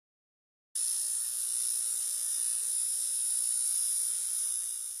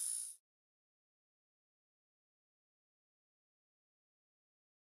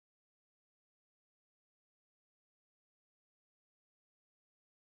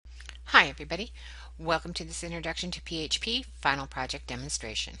Hi everybody, welcome to this introduction to PHP Final Project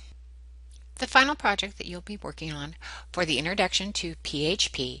Demonstration. The final project that you'll be working on for the introduction to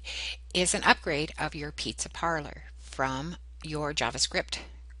PHP is an upgrade of your Pizza Parlor from your JavaScript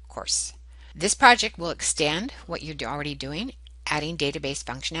course. This project will extend what you're already doing, adding database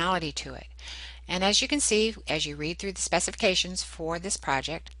functionality to it. And as you can see, as you read through the specifications for this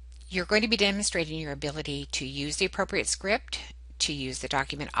project, you're going to be demonstrating your ability to use the appropriate script, to use the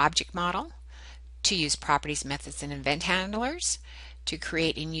document object model, to use properties, methods, and event handlers, to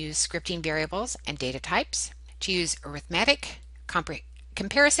create and use scripting variables and data types, to use arithmetic,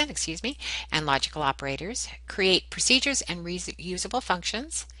 comparison, and logical operators, create procedures and reusable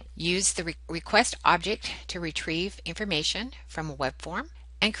functions, use the request object to retrieve information from a web form,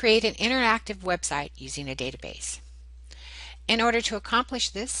 and create an interactive website using a database. In order to accomplish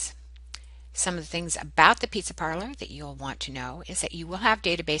this, some of the things about the Pizza Parlor that you'll want to know is that you will have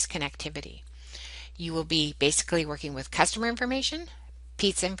database connectivity. You will be basically working with customer information,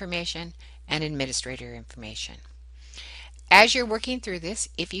 pizza information, and administrator information. As you're working through this,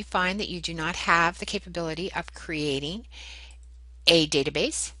 if you find that you do not have the capability of creating a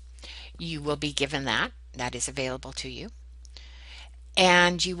database, you will be given that. That is available to you.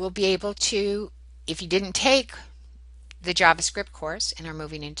 And you will be able to, if you didn't take the JavaScript course and are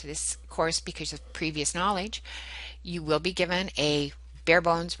moving into this course because of previous knowledge, you will be given a bare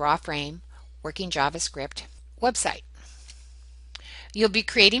bones raw frame working JavaScript website. You'll be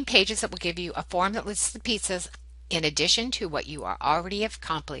creating pages that will give you a form that lists the pizzas in addition to what you already have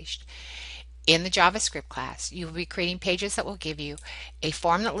accomplished in the JavaScript class. You will be creating pages that will give you a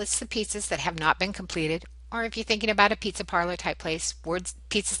form that lists the pizzas that have not been completed, or if you're thinking about a Pizza Parlor type place,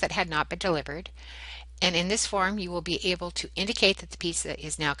 pizzas that had not been delivered. And in this form, you will be able to indicate that the pizza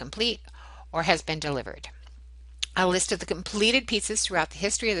is now complete or has been delivered. A list of the completed pizzas throughout the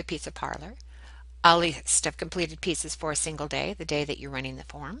history of the Pizza Parlor. A list of completed pizzas for a single day, the day that you're running the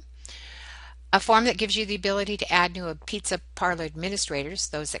form. A form that gives you the ability to add new Pizza Parlor administrators,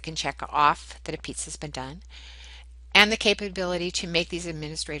 those that can check off that a pizza's been done. And the capability to make these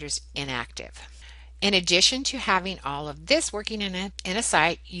administrators inactive. In addition to having all of this working in a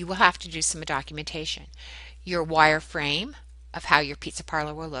site, you will have to do some documentation. Your wireframe of how your Pizza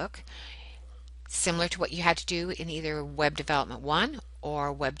Parlor will look, similar to what you had to do in either Web Development 1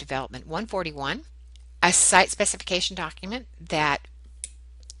 or Web Development 141. A site specification document that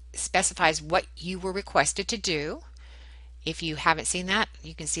specifies what you were requested to do. If you haven't seen that,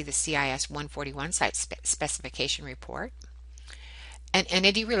 you can see the CIS 141 site specification report. An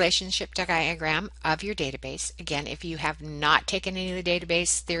entity relationship diagram of your database. Again, if you have not taken any of the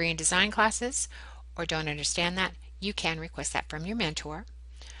database theory and design classes or don't understand that, you can request that from your mentor.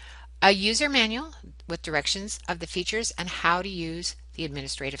 A user manual with directions of the features and how to use the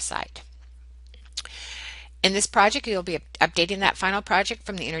administrative site. In this project, you'll be updating that final project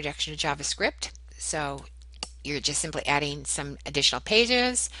from the introduction to JavaScript. So you're just simply adding some additional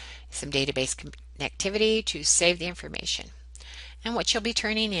pages, some database connectivity to save the information. And what you'll be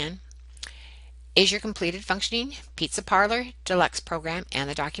turning in is your completed functioning Pizza Parlor Deluxe program and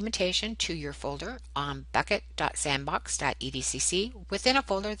the documentation to your folder on bucket.sandbox.edcc within a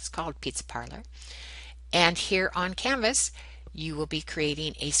folder that's called Pizza Parlor. And here on Canvas, you will be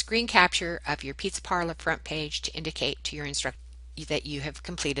creating a screen capture of your Pizza Parlor front page to indicate to your instructor that you have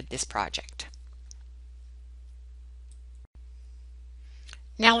completed this project.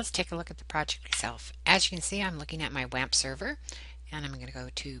 Now let's take a look at the project itself. As you can see, I'm looking at my WAMP server, and I'm going to go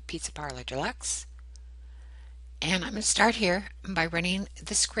to Pizza Parlor Deluxe. And I'm going to start here by running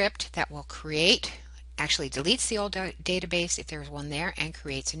the script that will actually deletes the old database if there's one there and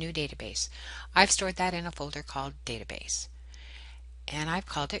creates a new database. I've stored that in a folder called Database. And I've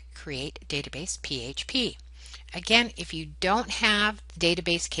called it Create Database PHP. Again, if you don't have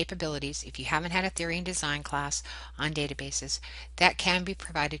database capabilities, if you haven't had a theory and design class on databases, that can be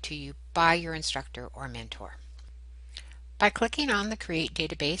provided to you by your instructor or mentor. By clicking on the Create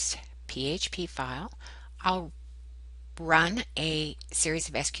Database PHP file, I'll run a series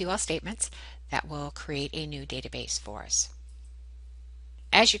of SQL statements that will create a new database for us.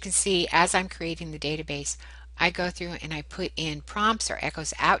 As you can see, as I'm creating the database, I go through and I put in prompts or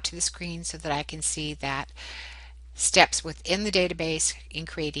echoes out to the screen so that I can see that steps within the database in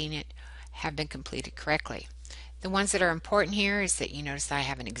creating it have been completed correctly. The ones that are important here is that you notice that I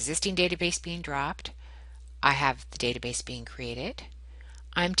have an existing database being dropped. I have the database being created.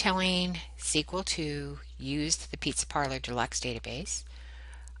 I'm telling SQL to use the Pizza Parlor Deluxe database.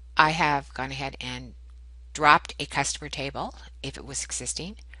 I have gone ahead and dropped a customer table if it was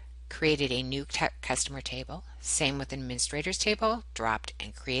existing, created a new customer table. Same with administrators table, dropped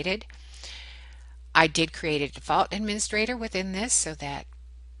and created. I did create a default administrator within this so that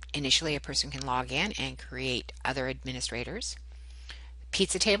initially a person can log in and create other administrators.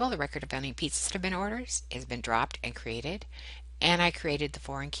 Pizza table, the record of any pizzas that have been ordered, has been dropped and created. And I created the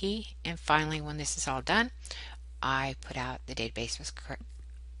foreign key. And finally, when this is all done, I put out the database was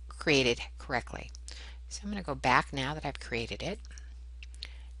created correctly. So I'm going to go back now that I've created it.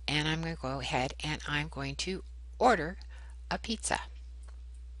 And I'm going to go ahead and I'm going to order a pizza.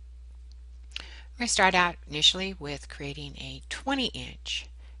 I'm going to start out initially with creating a 20-inch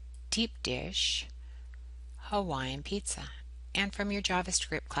deep dish Hawaiian pizza. And from your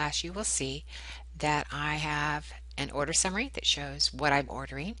JavaScript class, you will see that I have an order summary that shows what I'm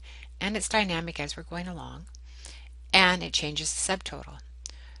ordering, and it's dynamic as we're going along, and it changes the subtotal.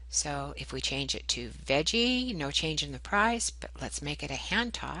 So if we change it to veggie, no change in the price, but let's make it a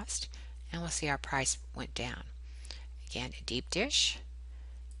hand tossed, and we'll see our price went down. Again, a deep dish,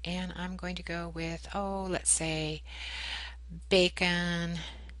 and I'm going to go with, let's say bacon,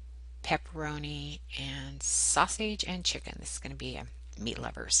 pepperoni, and sausage and chicken. This is going to be a meat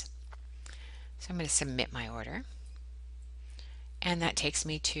lovers. So I'm going to submit my order. And that takes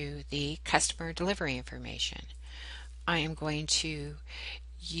me to the customer delivery information. I am going to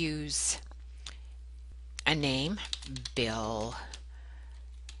use a name, Bill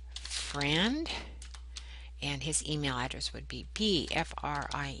Friend, and his email address would be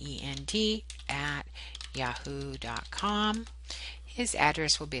bfriend@yahoo.com. His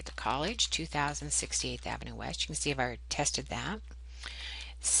address will be at the college, 2068th Avenue West. You can see if I tested that.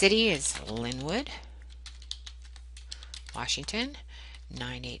 City is Linwood, Washington,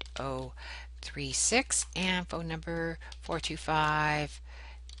 98036, and phone number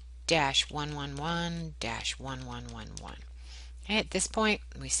 425-111-1111. At this point,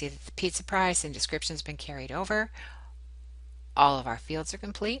 we see that the pizza price and description has been carried over. All of our fields are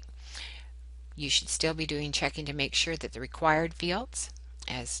complete. You should still be doing checking to make sure that the required fields,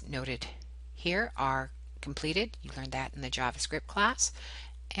 as noted here, are completed. You learned that in the JavaScript class.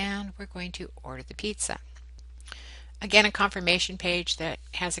 And we're going to order the pizza. Again, a confirmation page that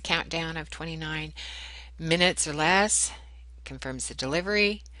has a countdown of 29 minutes or less confirms the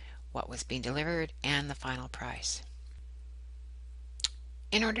delivery, what was being delivered, and the final price.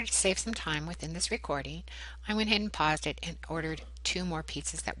 In order to save some time within this recording, I went ahead and paused it and ordered 2 more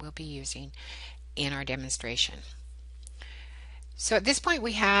pizzas that we'll be using in our demonstration. So at this point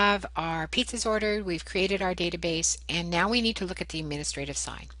we have our pizzas ordered, we've created our database, and now we need to look at the administrative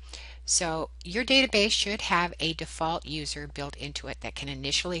side. So your database should have a default user built into it that can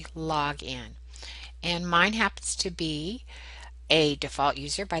initially log in. And mine happens to be a default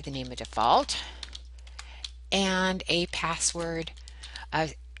user by the name of default and a password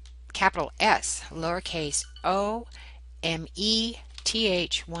capital S lowercase o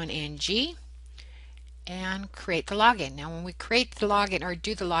METH1NG, and create the login. Now when we create the login or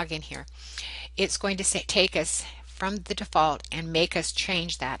do the login here, it's going to take us from the default and make us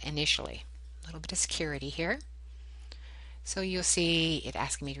change that initially. A little bit of security here. So you'll see it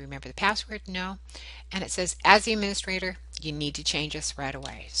asking me to remember the password. No. And it says as the administrator you need to change this right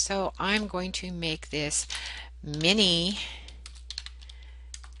away. So I'm going to make this Minnie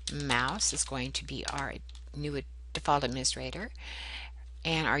Mouse is going to be our new default administrator,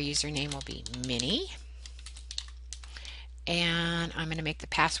 and our username will be Minnie. And I'm going to make the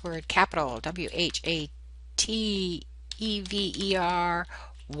password capital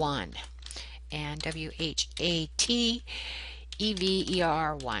WHATEVER1 and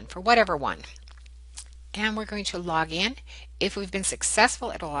WHATEVER1 for whatever one. And we're going to log in. If we've been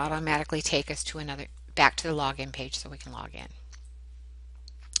successful, it'll automatically take us to back to the login page so we can log in.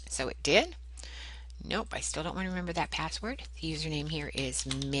 So it did. Nope, I still don't want to remember that password. The username here is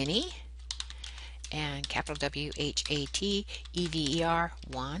Minnie and capital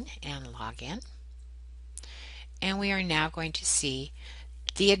WHATEVER1 and log in. And we are now going to see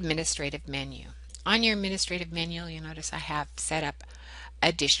the administrative menu. On your administrative menu, you'll notice I have set up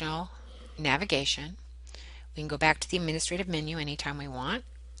additional navigation. We can go back to the administrative menu anytime we want.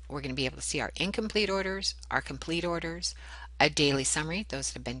 We're going to be able to see our incomplete orders, our complete orders, a daily summary, those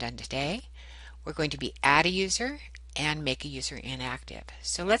that have been done today. We're going to be add a user and make a user inactive.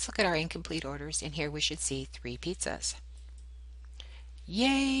 So let's look at our incomplete orders, and here we should see 3 pizzas.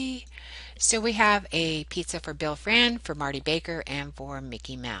 Yay! So we have a pizza for Bill Friend, for Marty Baker, and for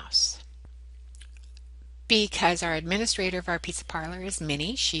Mickey Mouse. Because our administrator of our pizza parlor is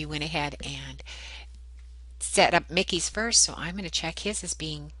Minnie, she went ahead and set up Mickey's first, so I'm going to check his as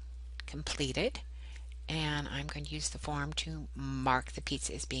being completed. and I'm going to use the form to mark the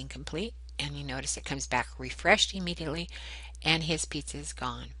pizza as being complete. And you notice it comes back refreshed immediately, and his pizza is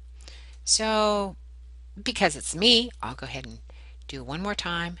gone. So because it's me, I'll go ahead and do one more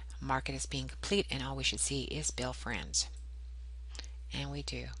time, mark it as being complete, and all we should see is bill friends. And we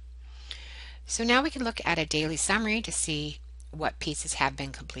do. So now we can look at a daily summary to see what pizzas have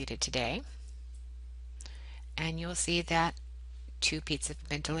been completed today. And you'll see that 2 pizzas have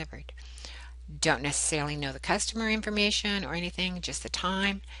been delivered. Don't necessarily know the customer information or anything, just the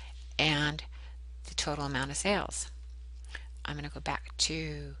time and the total amount of sales. I'm going to go back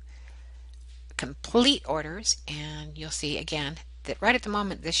to complete orders, and you'll see again that right at the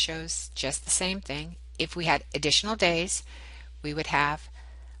moment this shows just the same thing. If we had additional days, we would have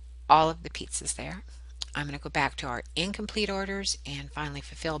all of the pizzas there. I'm going to go back to our incomplete orders and finally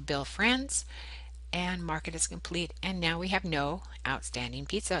fulfill bill friends and mark it as complete, and now we have no outstanding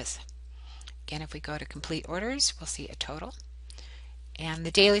pizzas. Again, if we go to complete orders, we'll see a total, and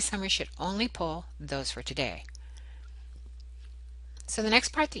the daily summary should only pull those for today. So the next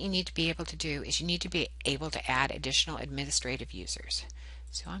part that you need to be able to do is you need to be able to add additional administrative users.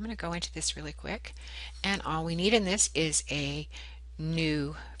 So I'm going to go into this really quick, and all we need in this is a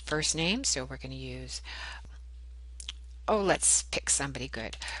new first name. So we're going to use, let's pick somebody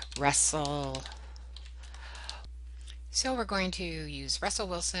good, Russell. So we're going to use Russell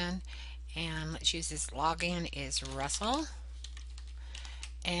Wilson, and let's use his login is Russell.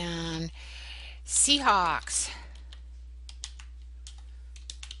 And Seahawks.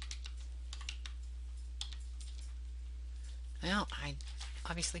 Well, I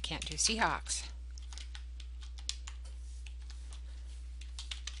obviously can't do Seahawks.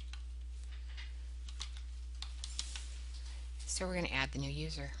 So we're going to add the new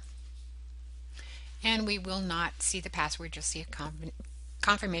user. And we will not see the password, you'll see a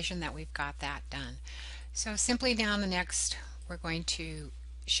confirmation that we've got that done. So simply down the next, we're going to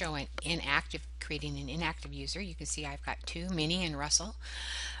show creating an inactive user. You can see I've got 2, Minnie and Russell.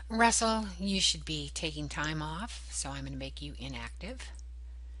 Russell, you should be taking time off, so I'm going to make you inactive.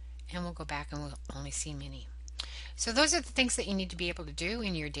 And we'll go back and we'll only see Minnie. So those are the things that you need to be able to do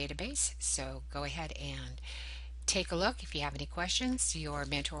in your database. So go ahead and take a look. If you have any questions, your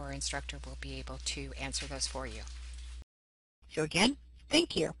mentor or instructor will be able to answer those for you. So again,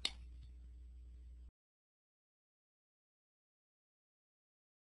 thank you.